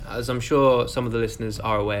as I'm sure some of the listeners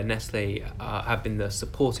are aware, Nestle have been the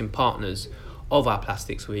supporting partners of our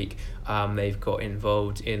Plastics Week. They've got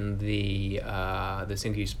involved in the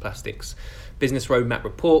single-use plastics business roadmap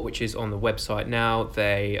report, which is on the website now.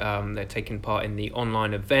 They're taking part in the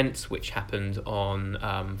online event, which happened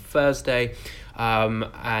on Thursday, and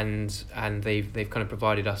they've kind of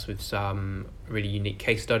provided us with some really unique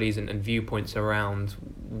case studies and viewpoints around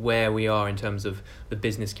where we are in terms of the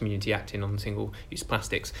business community acting on single-use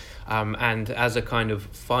plastics. And as a kind of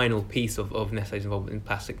final piece of Nestle's involvement in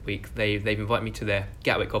Plastic Week, they've invited me to their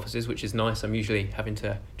Gatwick offices, which is nice. I'm usually having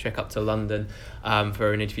to trek up to London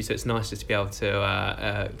for an interview, so it's nice just to be able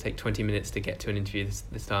to take 20 minutes to get to an interview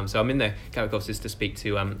this time. So I'm in the Gatwick offices to speak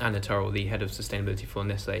to Anna Turrell, the head of sustainability for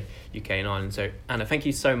Nestle UK and Ireland. So Anna, thank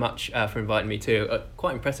you so much for inviting me to a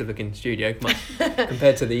quite impressive looking studio, much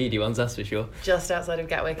compared to the Edie ones, that's for sure. Just outside of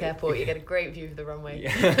Gatwick Airport, you get a great view of the runway.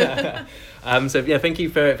 So yeah, thank you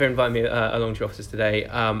for inviting me along to your offices today,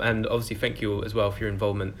 and obviously thank you as well for your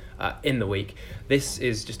involvement in the week. This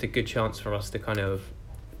is just a good chance for us to kind of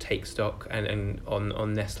take stock and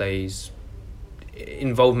on Nestle's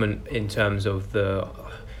involvement in terms of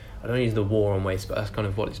I don't use the war on waste, but that's kind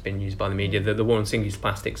of what it's been used by the media, the war on single-use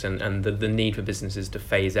plastics and the need for businesses to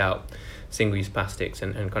phase out single-use plastics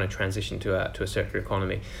and kind of transition to a circular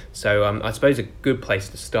economy. So I suppose a good place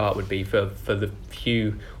to start would be for the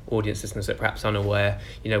few audience listeners that are perhaps unaware,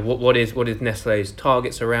 what is Nestle's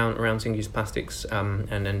targets around single-use plastics,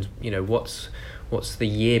 and what's the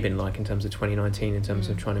year been like in terms of 2019 in terms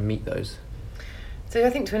of trying to meet those? So I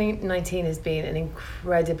think 2019 has been an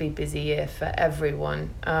incredibly busy year for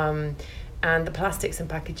everyone, and the plastics and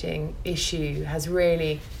packaging issue has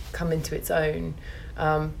really come into its own,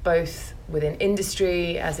 both within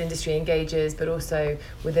industry, as industry engages, but also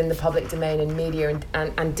within the public domain and media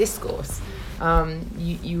and discourse.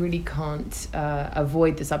 You really can't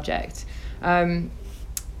avoid the subject. And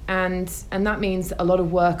that means a lot of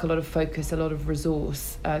work, a lot of focus, a lot of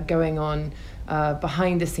resource going on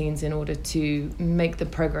behind the scenes in order to make the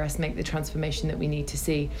progress, make the transformation that we need to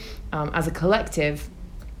see as a collective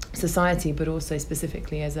society, but also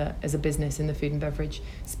specifically as a business in the food and beverage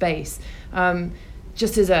space.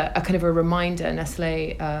 Just as a kind of a reminder,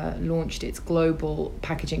 Nestle launched its global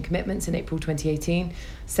packaging commitments in April 2018,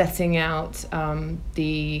 setting out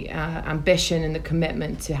the ambition and the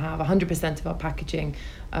commitment to have 100% of our packaging,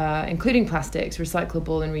 including plastics,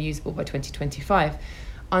 recyclable and reusable by 2025,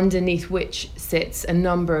 underneath which sits a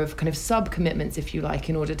number of kind of sub-commitments, if you like,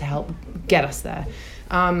 in order to help get us there.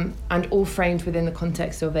 And all framed within the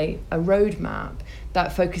context of a roadmap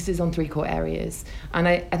that focuses on three core areas. And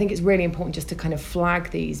I think it's really important just to kind of flag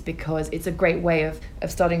these, because it's a great way of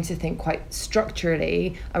starting to think quite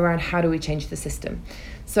structurally around how do we change the system.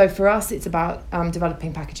 So for us, it's about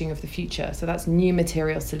developing packaging of the future. So that's new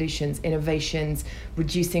material solutions, innovations,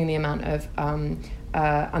 reducing the amount of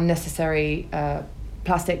unnecessary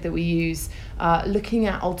plastic that we use, looking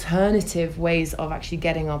at alternative ways of actually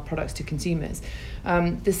getting our products to consumers.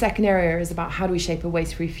 The second area is about how do we shape a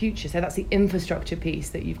waste-free future. So that's the infrastructure piece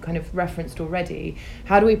that you've kind of referenced already.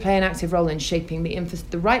 How do we play an active role in shaping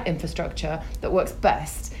the right infrastructure that works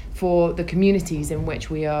best for the communities in which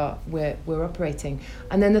we're operating?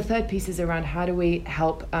 And then the third piece is around how do we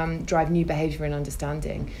help drive new behaviour and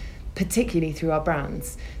understanding, particularly through our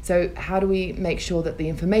brands. So how do we make sure that the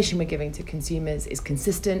information we're giving to consumers is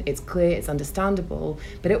consistent, it's clear, it's understandable,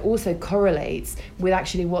 but it also correlates with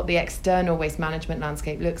actually what the external waste management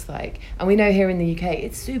landscape looks like. And we know here in the UK,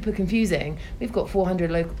 it's super confusing. We've got 400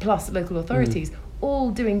 local authorities all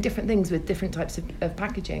doing different things with different types of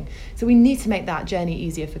packaging. So we need to make that journey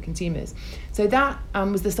easier for consumers. So that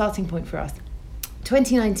was the starting point for us.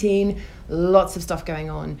 2019, lots of stuff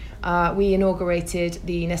going on. We inaugurated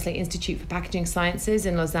the Nestlé Institute for Packaging Sciences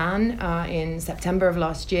in Lausanne in September of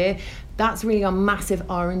last year. That's really our massive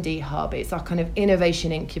R&D hub. It's our kind of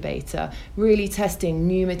innovation incubator, really testing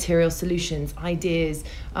new material solutions, ideas,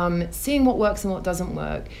 seeing what works and what doesn't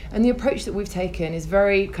work. And the approach that we've taken is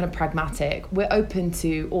very kind of pragmatic. We're open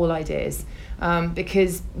to all ideas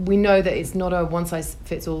because we know that it's not a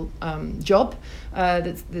one-size-fits-all job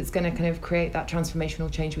that's going to kind of create that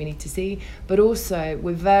transformational change we need to see. But also,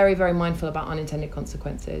 we're very, very mindful about unintended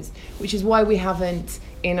consequences, which is why we haven't,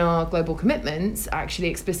 in our global commitments, actually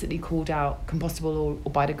explicitly called out compostable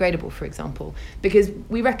or biodegradable, for example, because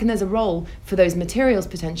we reckon there's a role for those materials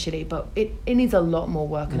potentially, but it needs a lot more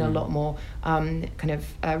work and a lot more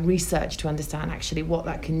research to understand actually what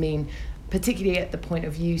that can mean, particularly at the point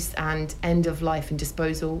of use and end of life and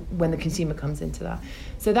disposal when the consumer comes into that.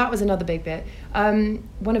 So that was another big bit.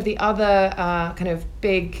 One of the other kind of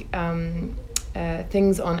big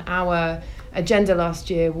things on our agenda last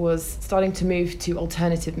year was starting to move to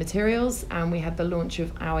alternative materials, and we had the launch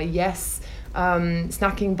of our Yes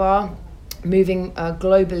snacking bar, moving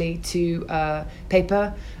globally to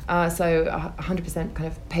paper, so 100% kind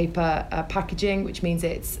of paper packaging, which means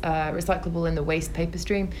it's recyclable in the waste paper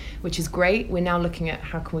stream, which is great. We're now looking at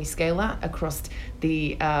how can we scale that across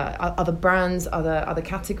the other brands, other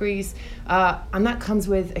categories, and that comes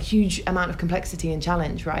with a huge amount of complexity and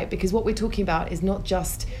challenge, right? Because what we're talking about is not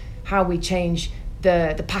just how we change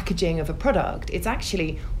the packaging of a product, it's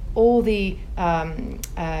actually all the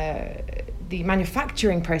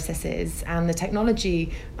manufacturing processes and the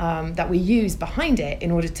technology that we use behind it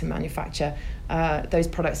in order to manufacture those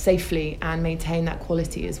products safely and maintain that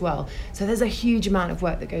quality as well. So there's a huge amount of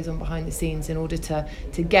work that goes on behind the scenes in order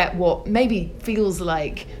to get what maybe feels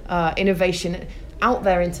like innovation out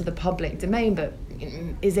there into the public domain, but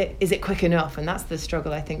is it quick enough? And that's the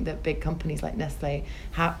struggle I think that big companies like Nestle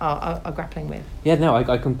are grappling with. Yeah, no,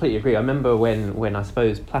 I completely agree. I remember when I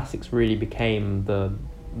suppose plastics really became the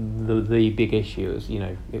big issue.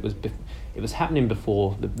 It was, it was happening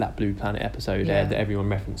before that Blue Planet episode that everyone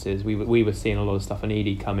references. We were seeing a lot of stuff on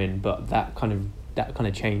ED come in, but that kind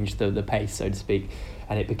of changed the pace, so to speak,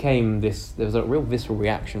 and it became this. There was a real visceral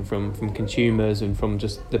reaction from consumers and from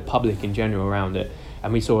just the public in general around it,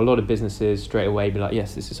 and we saw a lot of businesses straight away be like,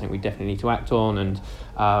 yes, this is something we definitely need to act on,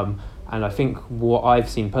 and I think what I've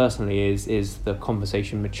seen personally is the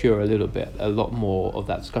conversation mature a little bit, a lot more of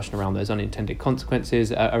that discussion around those unintended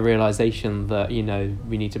consequences, a realization that,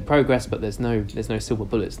 we need to progress, but there's no silver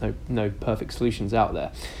bullets, no perfect solutions out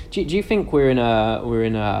there. Do you think we're in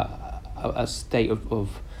a state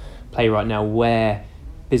of play right now where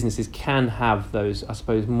businesses can have those, I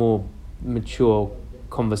suppose, more mature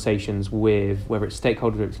conversations with whether it's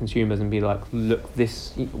stakeholders or it's consumers and be like, look,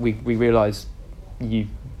 this we realise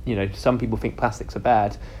some people think plastics are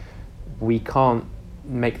bad. We can't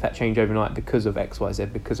make that change overnight because of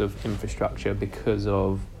XYZ, because of infrastructure, because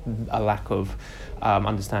of a lack of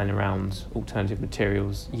understanding around alternative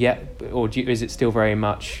materials yet, or is it still very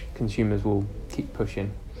much consumers will keep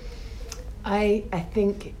pushing? I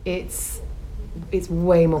think it's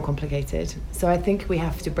way more complicated. So I think we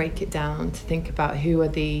have to break it down to think about who are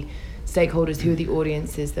the stakeholders, who are the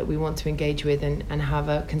audiences that we want to engage with and have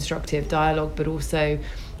a constructive dialogue, but also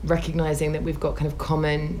recognizing that we've got kind of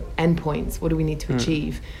common endpoints. What do we need to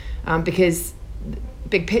achieve? Because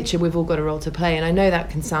big picture, we've all got a role to play. And I know that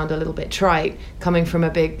can sound a little bit trite coming from a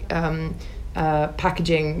big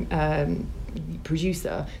packaging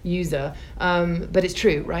user, but it's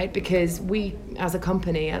true, right? Because we, as a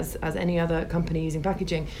company, as any other company using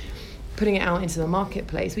packaging, putting it out into the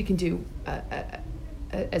marketplace, we can do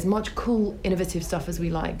as much cool, innovative stuff as we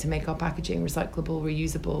like to make our packaging recyclable,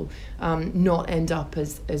 reusable, not end up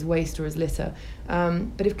as waste or as litter.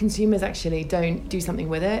 But if consumers actually don't do something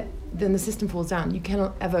with it, then the system falls down. You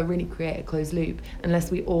cannot ever really create a closed loop unless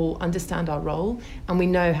we all understand our role and we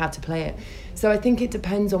know how to play it. So I think it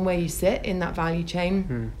depends on where you sit in that value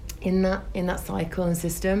chain, in that cycle and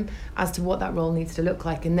system, as to what that role needs to look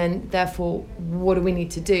like, and then therefore what do we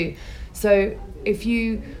need to do. So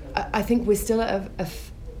I think we're still at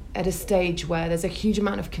a stage where there's a huge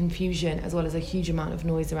amount of confusion as well as a huge amount of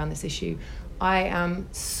noise around this issue. I am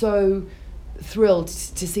so thrilled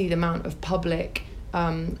to see the amount of public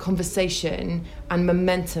conversation and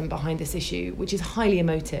momentum behind this issue, which is highly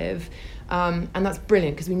emotive. And that's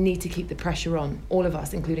brilliant because we need to keep the pressure on, all of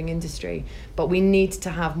us, including industry. But we need to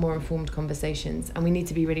have more informed conversations and we need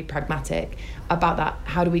to be really pragmatic about that.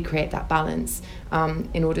 How do we create that balance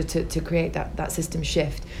in order to create that system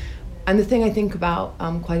shift? And the thing I think about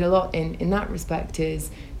quite a lot in that respect is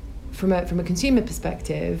from a consumer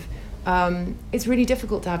perspective, it's really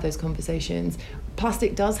difficult to have those conversations.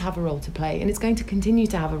 Plastic does have a role to play and it's going to continue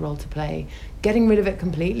to have a role to play. Getting rid of it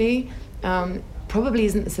completely probably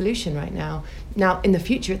isn't the solution right now. Now, in the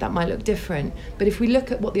future, that might look different. But if we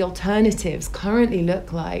look at what the alternatives currently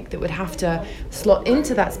look like that would have to slot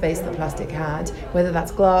into that space that plastic had, whether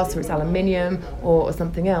that's glass or it's aluminium or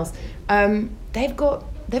something else, they've got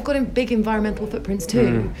big environmental footprints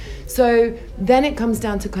too. So then it comes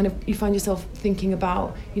down to kind of, you find yourself thinking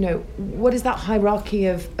about, what does that hierarchy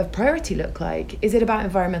of priority look like? Is it about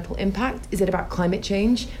environmental impact? Is it about climate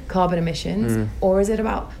change, carbon emissions? Or is it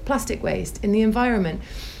about plastic waste in the environment?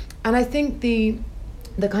 And I think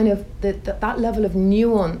that level of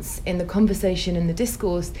nuance in the conversation and the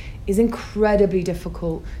discourse is incredibly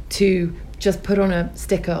difficult to just put on a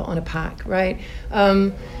sticker on a pack, right?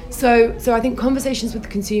 So I think conversations with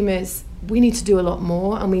consumers, we need to do a lot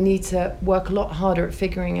more and we need to work a lot harder at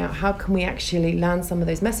figuring out how can we actually land some of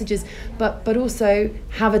those messages, but also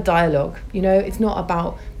have a dialogue. It's not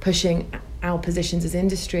about pushing our positions as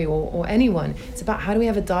industry or anyone. It's about how do we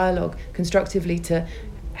have a dialogue constructively to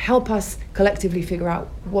help us collectively figure out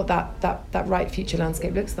what that right future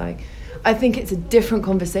landscape looks like. I think it's a different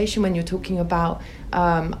conversation when you're talking about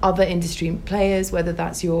other industry players, whether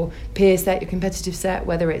that's your peer set, your competitive set,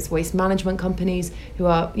 whether it's waste management companies who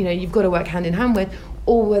are, you've got to work hand in hand with,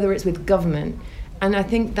 or whether it's with government. And I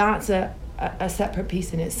think that's a separate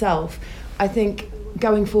piece in itself. I think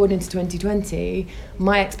going forward into 2020,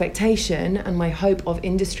 my expectation and my hope of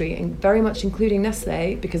industry, and very much including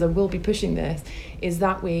Nestlé, because I will be pushing this, is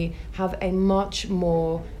that we have a much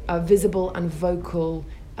more visible and vocal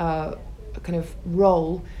kind of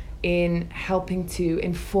role in helping to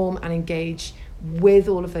inform and engage with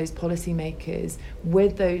all of those policymakers,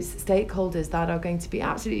 with those stakeholders that are going to be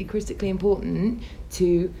absolutely critically important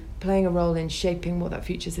to playing a role in shaping what that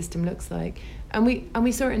future system looks like. And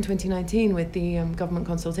we saw it in 2019 with the government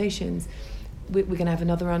consultations. We're going to have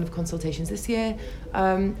another round of consultations this year.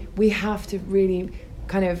 We have to really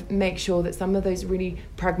kind of make sure that some of those really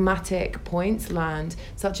pragmatic points land,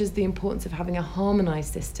 such as the importance of having a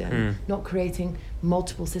harmonized system, not creating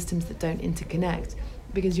multiple systems that don't interconnect,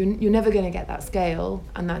 because you're never going to get that scale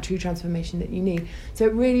and that true transformation that you need. So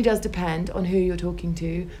it really does depend on who you're talking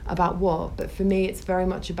to about what. But for me, it's very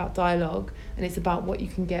much about dialogue, and it's about what you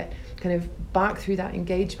can get kind of back through that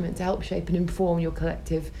engagement to help shape and inform your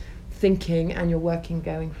collective thinking and your working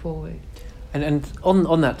going forward. And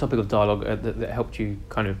on that topic of dialogue that helped you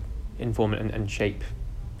kind of inform and shape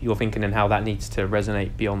your thinking and how that needs to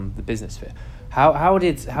resonate beyond the business sphere, how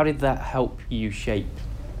did that help you shape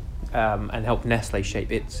and help Nestlé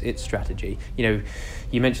shape its strategy?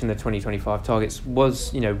 You mentioned the 2025 targets.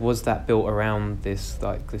 Was that built around this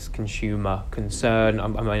consumer concern?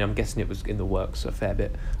 I'm guessing it was in the works a fair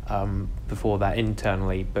bit before that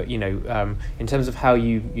internally. But in terms of how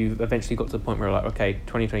you eventually got to the point where you're like, okay,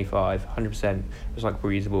 2025, 100% was like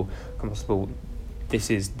reasonable, combustible. This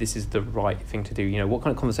is the right thing to do. What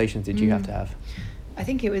kind of conversations did you have to have? I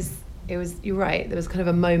think it was. You're right. There was kind of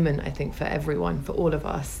a moment, I think, for everyone, for all of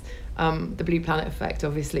us. The Blue Planet effect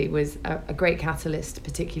obviously was a great catalyst,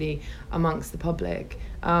 particularly amongst the public.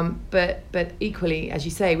 But equally, as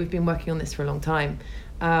you say, we've been working on this for a long time,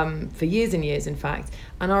 for years and years, in fact.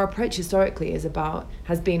 And our approach historically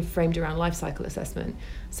has been framed around life cycle assessment.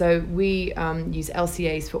 So we use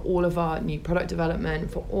LCAs for all of our new product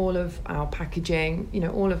development, for all of our packaging,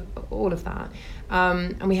 all of that,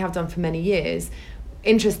 and we have done for many years.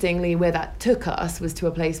 Interestingly, where that took us was to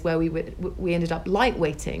a place where we ended up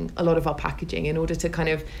lightweighting a lot of our packaging in order to kind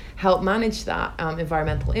of help manage that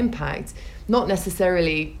environmental impact, not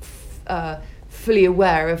necessarily fully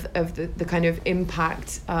aware of the kind of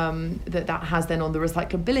impact that has then on the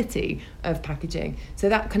recyclability of packaging. So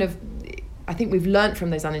that kind of, I think we've learnt from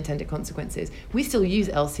those unintended consequences. We still use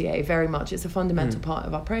LCA very much. It's a fundamental part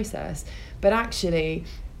of our process. But actually,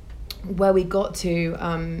 where we got to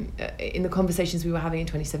in the conversations we were having in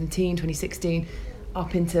 2017, 2016,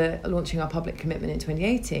 up into launching our public commitment in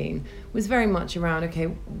 2018, was very much around, okay,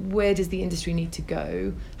 where does the industry need to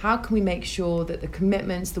go? How can we make sure that the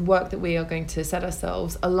commitments, the work that we are going to set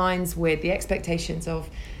ourselves aligns with the expectations of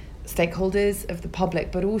stakeholders, of the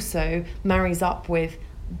public, but also marries up with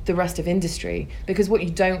the rest of industry? Because what you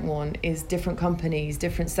don't want is different companies,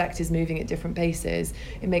 different sectors moving at different paces.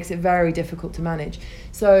 It makes it very difficult to manage.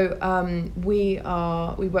 So we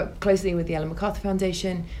work closely with the Ellen MacArthur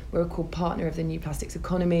Foundation. We're a core partner of the New Plastics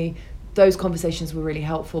Economy. Those conversations were really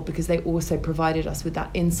helpful because they also provided us with that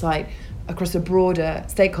insight across a broader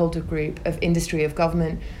stakeholder group of industry, of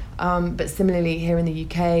government. But similarly, here in the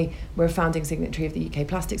UK, we're a founding signatory of the UK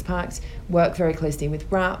Plastics Pact, work very closely with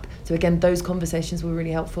WRAP. So again, those conversations were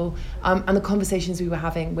really helpful. And the conversations we were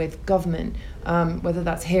having with government, whether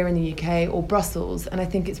that's here in the UK or Brussels. And I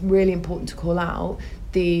think it's really important to call out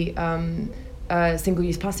the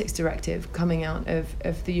Single-Use Plastics Directive coming out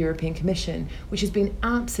of the European Commission, which has been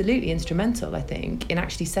absolutely instrumental, I think, in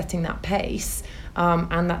actually setting that pace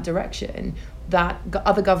and that direction that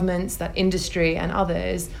other governments, that industry and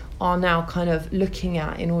others are now kind of looking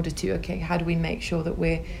at in order to, okay, how do we make sure that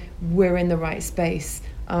we're in the right space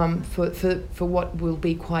for what will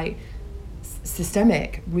be quite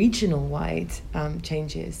systemic, regional-wide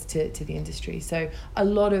changes to the industry. So a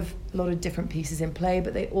lot of different pieces in play,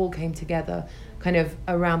 but they all came together kind of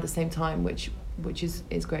around the same time, which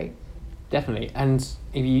is great. Definitely. And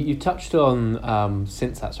you touched on,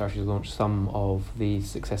 since that strategy was launched, some of the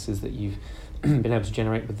successes that you've been able to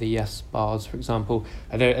generate with the Yes bars, for example.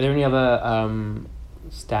 Are there any other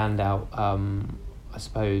standout, I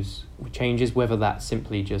suppose, changes, whether that's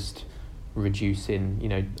simply just reducing,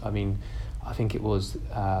 I think it was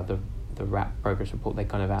the the RAP progress report, they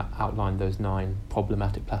kind of outlined those 9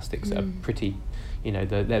 problematic plastics that are pretty, they're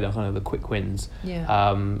the kind of the quick wins.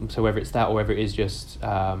 Yeah. So whether it's that or whether it is just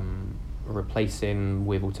replacing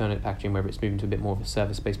with alternate packaging, whether it's moving to a bit more of a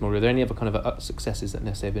service-based model, are there any other kind of successes that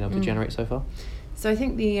Nestlé have been able to generate so far? So I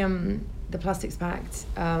think the Plastics Pact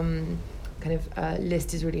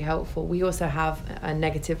list is really helpful. We also have a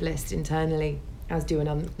negative list internally, as do a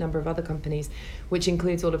number of other companies, which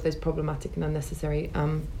includes all of those problematic and unnecessary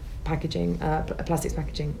packaging, plastics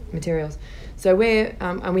packaging materials. So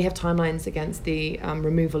and we have timelines against the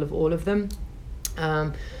removal of all of them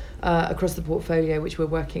across the portfolio, which we're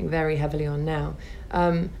working very heavily on now.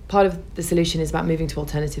 Part of the solution is about moving to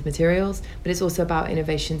alternative materials, but it's also about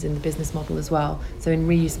innovations in the business model as well. So in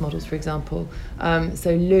reuse models, for example.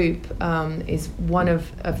 So Loop is one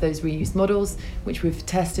of those reuse models, which we've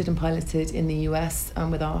tested and piloted in the US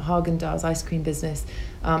with our Häagen-Dazs ice cream business.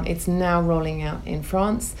 It's now rolling out in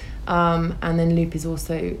France. And then Loop is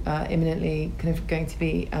also imminently kind of going to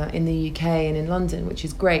be in the UK and in London, which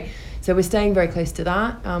is great. So we're staying very close to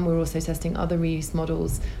that. We're also testing other reuse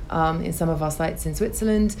models in some of our sites in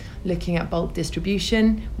Switzerland, looking at bulk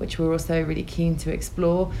distribution, which we're also really keen to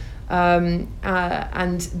explore. And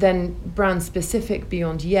then brand specific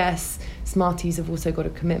beyond Yes, Smarties have also got a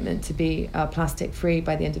commitment to be plastic free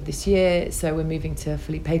by the end of this year. So we're moving to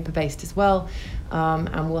fully paper based as well.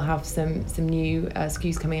 And we'll have some new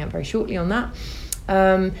SKUs coming out very shortly on that.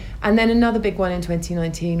 And then another big one in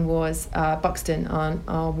 2019 was Buxton,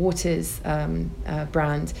 our Waters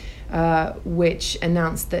brand, which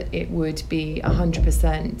announced that it would be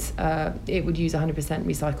 100%, it would use 100%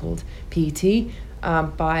 recycled PET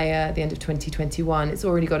by the end of 2021. It's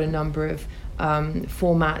already got a number of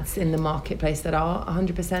formats in the marketplace that are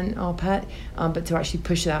 100% rPET, but to actually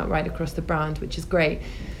push that right across the brand, which is great.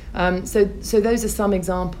 So those are some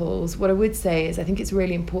examples. What I would say is I think it's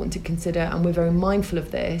really important to consider, and we're very mindful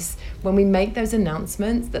of this, when we make those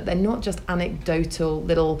announcements, that they're not just anecdotal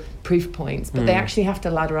little proof points, but they actually have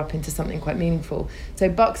to ladder up into something quite meaningful. So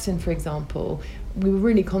Buxton, for example, we were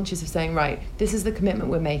really conscious of saying, right, this is the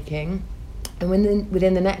commitment we're making, and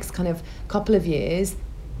within the next kind of couple of years,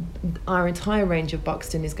 our entire range of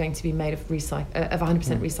Buxton is going to be made of 100%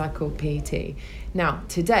 recycled PET. Now,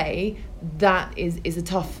 today, that is a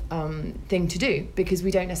tough thing to do because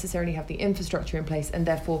we don't necessarily have the infrastructure in place and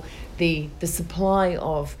therefore the supply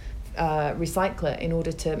of recycler in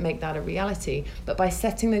order to make that a reality. But by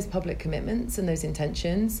setting those public commitments and those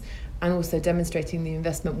intentions, and also demonstrating the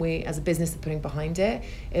investment we as a business are putting behind it,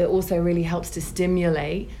 it also really helps to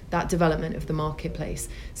stimulate that development of the marketplace.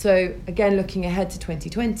 So again, looking ahead to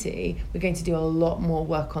 2020, we're going to do a lot more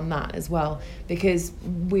work on that as well, because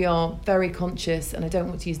we are very conscious, and I don't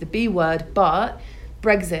want to use the B word, but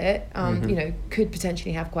Brexit, could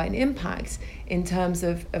potentially have quite an impact in terms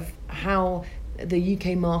of how the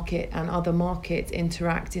UK market and other markets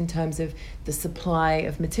interact in terms of the supply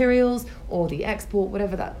of materials or the export,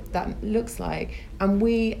 whatever that looks like. And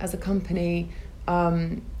we as a company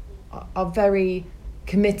are very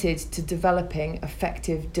committed to developing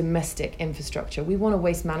effective domestic infrastructure. We want a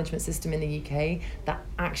waste management system in the UK that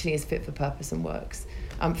actually is fit for purpose and works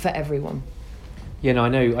for everyone. Yeah, no,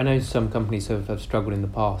 I know some companies have struggled in the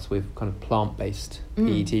past with kind of plant-based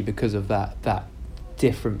PET because of that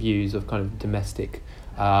different views of kind of domestic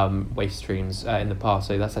waste streams in the past.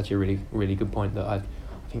 So that's actually a really, really good point that I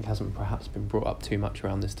think hasn't perhaps been brought up too much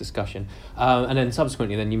around this discussion. And then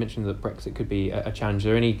subsequently, then you mentioned that Brexit could be a challenge. Are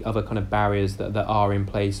there any other kind of barriers that are in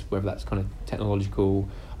place, whether that's kind of technological,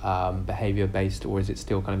 behaviour-based, or is it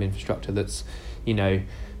still kind of infrastructure that's,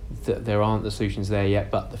 that there aren't the solutions there yet,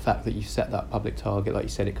 but the fact that you set that public target, like you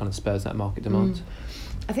said, it kind of spurs that market demand?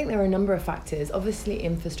 I think there are a number of factors. Obviously,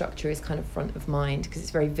 infrastructure is kind of front of mind because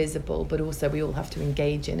it's very visible, but also we all have to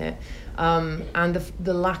engage in it. And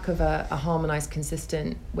the lack of a harmonised,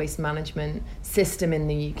 consistent waste management system in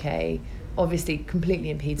the UK obviously completely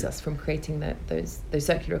impedes us from creating those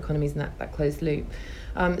circular economies and that closed loop.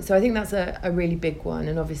 So I think that's a really big one,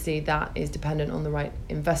 and obviously that is dependent on the right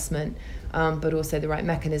investment, but also the right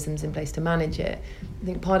mechanisms in place to manage it. I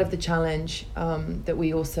think part of the challenge that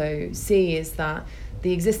we also see is that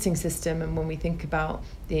the existing system, and when we think about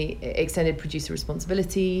the extended producer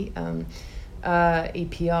responsibility,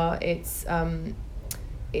 EPR,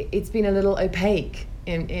 it's been a little opaque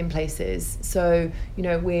in places. So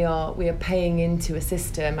we are paying into a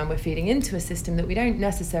system, and we're feeding into a system that we don't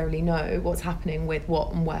necessarily know what's happening with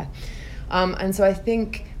what and where. And so I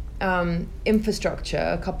think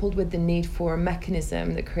infrastructure coupled with the need for a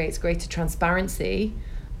mechanism that creates greater transparency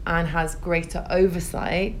and has greater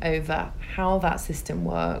oversight over how that system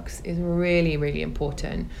works is really, really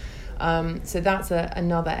important. So that's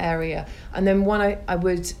another area. And then one I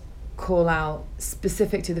would call out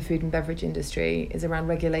specific to the food and beverage industry is around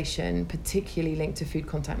regulation, particularly linked to food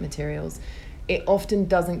contact materials. It often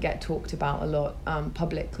doesn't get talked about a lot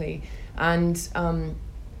publicly, and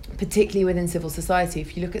particularly within civil society.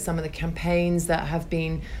 If you look at some of the campaigns that have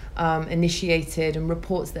been initiated and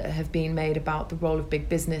reports that have been made about the role of big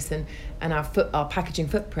business and our packaging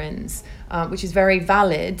footprints, which is very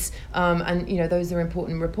valid, and those are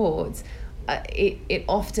important reports. It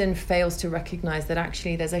often fails to recognise that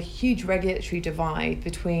actually there's a huge regulatory divide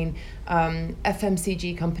between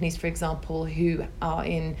FMCG companies, for example, who are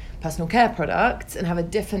in personal care products and have a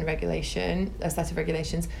different set of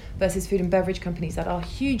regulations, versus food and beverage companies that are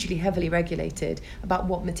hugely heavily regulated about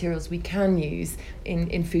what materials we can use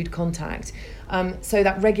in food contact. So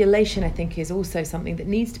that regulation, I think, is also something that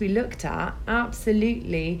needs to be looked at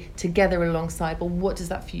absolutely together alongside, well, what does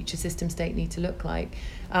that future system state need to look like?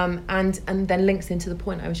 And then links into the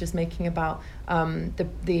point I was just making about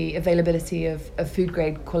the availability of food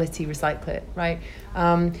grade quality recyclate, right?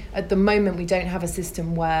 At the moment, we don't have a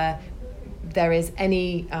system where there is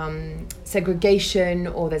any segregation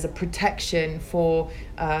or there's a protection for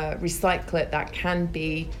recyclate that can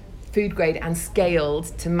be food grade and scaled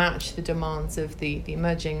to match the demands of the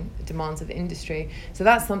emerging demands of the industry. So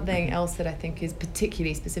that's something else that I think is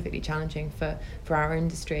particularly specifically challenging for our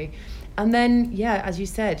industry. And then, as you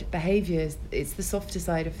said, behaviours, it's the softer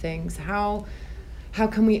side of things. How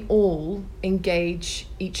can we all engage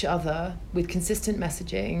each other with consistent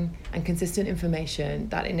messaging and consistent information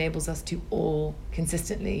that enables us to all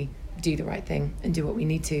consistently do the right thing and do what we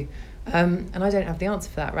need to? And I don't have the answer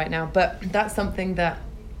for that right now, but that's something that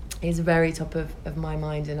is very top of my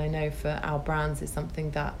mind, and I know for our brands is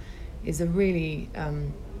something that is a really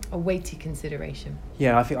a weighty consideration.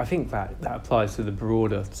 Yeah, I think that applies to the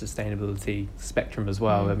broader sustainability spectrum as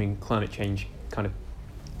well. I mean, climate change kind of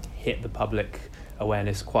hit the public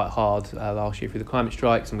awareness quite hard last year through the climate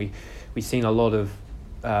strikes, and we've seen a lot of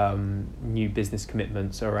new business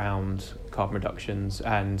commitments around carbon reductions,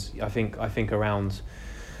 and I think around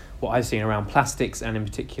what I've seen around plastics and in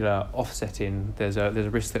particular offsetting, there's a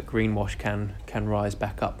risk that greenwash can rise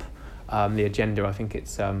back up the agenda. I think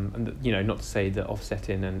it's not to say that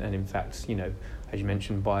offsetting and in fact, as you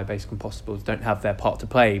mentioned, bio-based compostables don't have their part to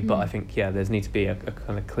play, but I think there's need to be a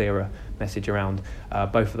kind of clearer message around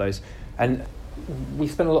both of those. And we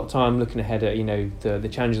spent a lot of time looking ahead at the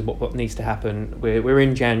challenges of what needs to happen. We're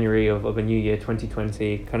in January of a new year,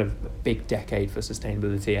 2020, kind of big decade for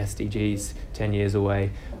sustainability, SDGs 10 years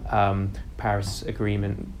away, Paris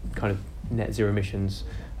Agreement, kind of net zero emissions,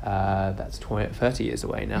 that's 30 years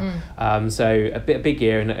away now. So a big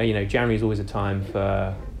year, and January is always a time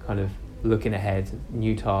for kind of looking ahead,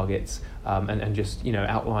 new targets, and just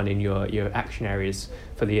outlining your action areas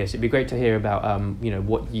for the year. So it'd be great to hear about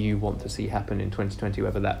what you want to see happen in 2020,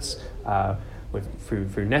 whether that's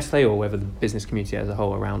through Nestle or whether the business community as a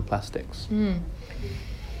whole around plastics.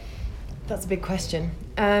 That's a big question.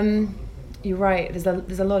 You're right.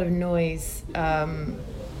 There's a lot of noise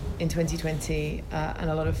in 2020 and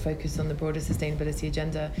a lot of focus on the broader sustainability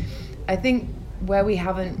agenda. I think where we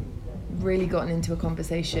haven't really gotten into a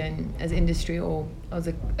conversation as industry or as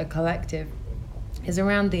a collective is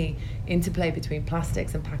around the interplay between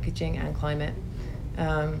plastics and packaging and climate,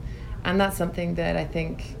 and that's something that I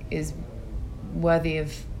think is worthy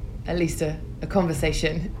of at least a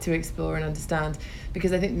conversation to explore and understand,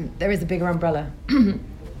 because I think there is a bigger umbrella and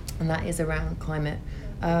that is around climate,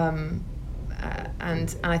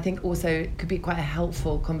 and I think also could be quite a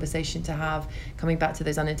helpful conversation to have, coming back to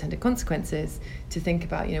those unintended consequences, to think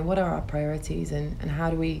about what are our priorities and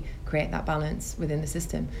how do we create that balance within the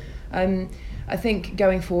system. I think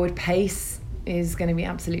going forward, pace is going to be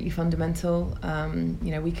absolutely fundamental.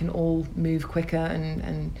 We can all move quicker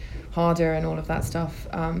and harder and all of that stuff,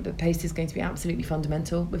 but pace is going to be absolutely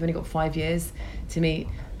fundamental. We've only got 5 years to meet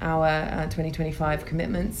our 2025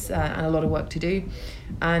 commitments and a lot of work to do,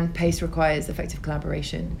 and pace requires effective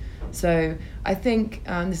collaboration. So I think,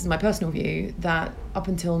 this is my personal view, that up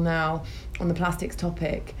until now on the plastics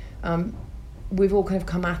topic, we've all kind of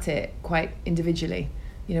come at it quite individually.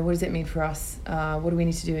 What does it mean for us? What do we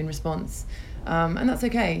need to do in response? And that's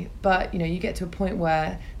okay, but you get to a point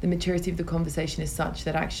where the maturity of the conversation is such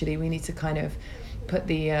that actually we need to kind of put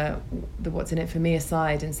the what's in it for me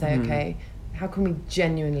aside and say, okay, how can we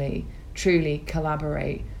genuinely, truly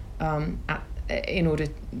collaborate in order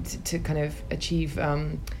to kind of achieve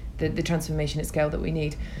the transformation at scale that we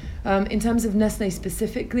need? In terms of Nestle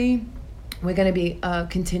specifically, we're going to be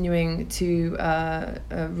continuing to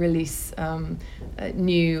release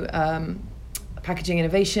new packaging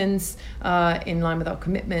innovations in line with our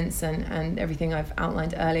commitments and everything I've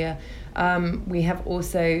outlined earlier. We have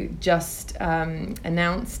also just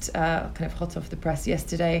announced, kind of hot off the press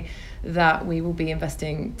yesterday, that we will be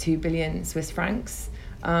investing 2 billion Swiss francs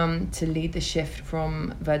to lead the shift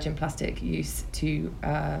from virgin plastic use to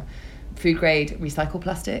food grade recycled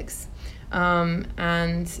plastics.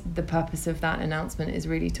 And the purpose of that announcement is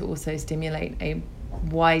really to also stimulate a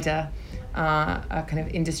wider kind of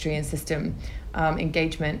industry and system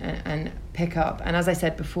engagement and pick up. And as I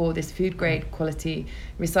said before, this food grade quality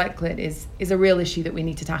recyclate is a real issue that we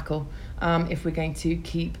need to tackle if we're going to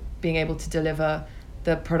keep being able to deliver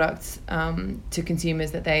the products to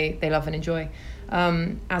consumers that they love and enjoy.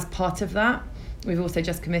 As part of that, we've also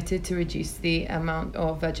just committed to reduce the amount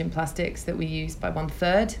of virgin plastics that we use by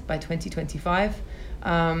 1/3 by 2025,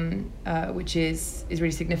 which is really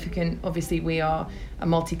significant. Obviously, we are a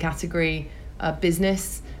multi-category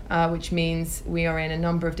business, which means we are in a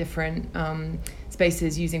number of different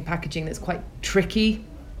spaces using packaging that's quite tricky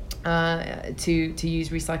to use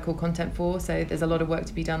recycled content for. So there's a lot of work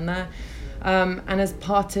to be done there. And as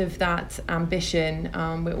part of that ambition,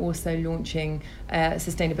 we're also launching a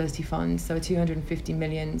sustainability fund, so a 250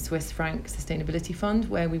 million Swiss franc sustainability fund,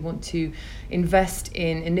 where we want to invest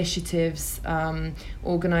in initiatives,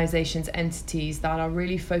 organisations, entities that are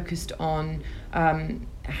really focused on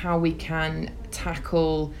how we can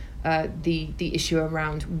tackle the issue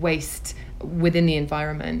around waste within the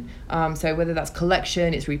environment. So whether that's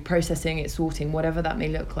collection, it's reprocessing, it's sorting, whatever that may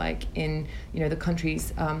look like in the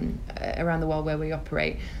countries around the world where we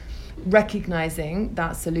operate, recognizing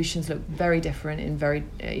that solutions look very different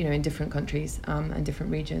in different countries and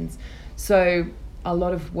different regions. So a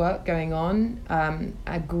lot of work going on,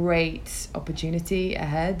 a great opportunity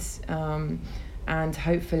ahead. And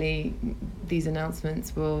hopefully these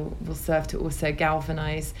announcements will serve to also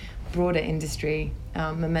galvanise broader industry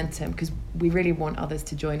momentum, because we really want others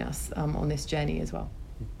to join us on this journey as well.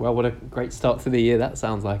 Well, what a great start to the year that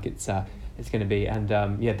sounds like it's going to be. And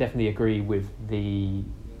definitely agree with the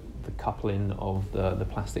coupling of the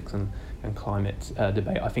plastics and climate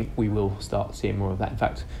debate. I think we will start seeing more of that. In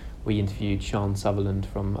fact, we interviewed Sian Sutherland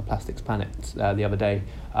from A Plastics Planet the other day.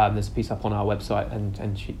 There's a piece up on our website,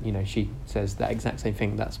 and she says that exact same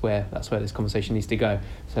thing. That's where this conversation needs to go.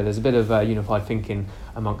 So there's a bit of unified thinking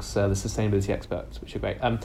amongst the sustainability experts, which are great.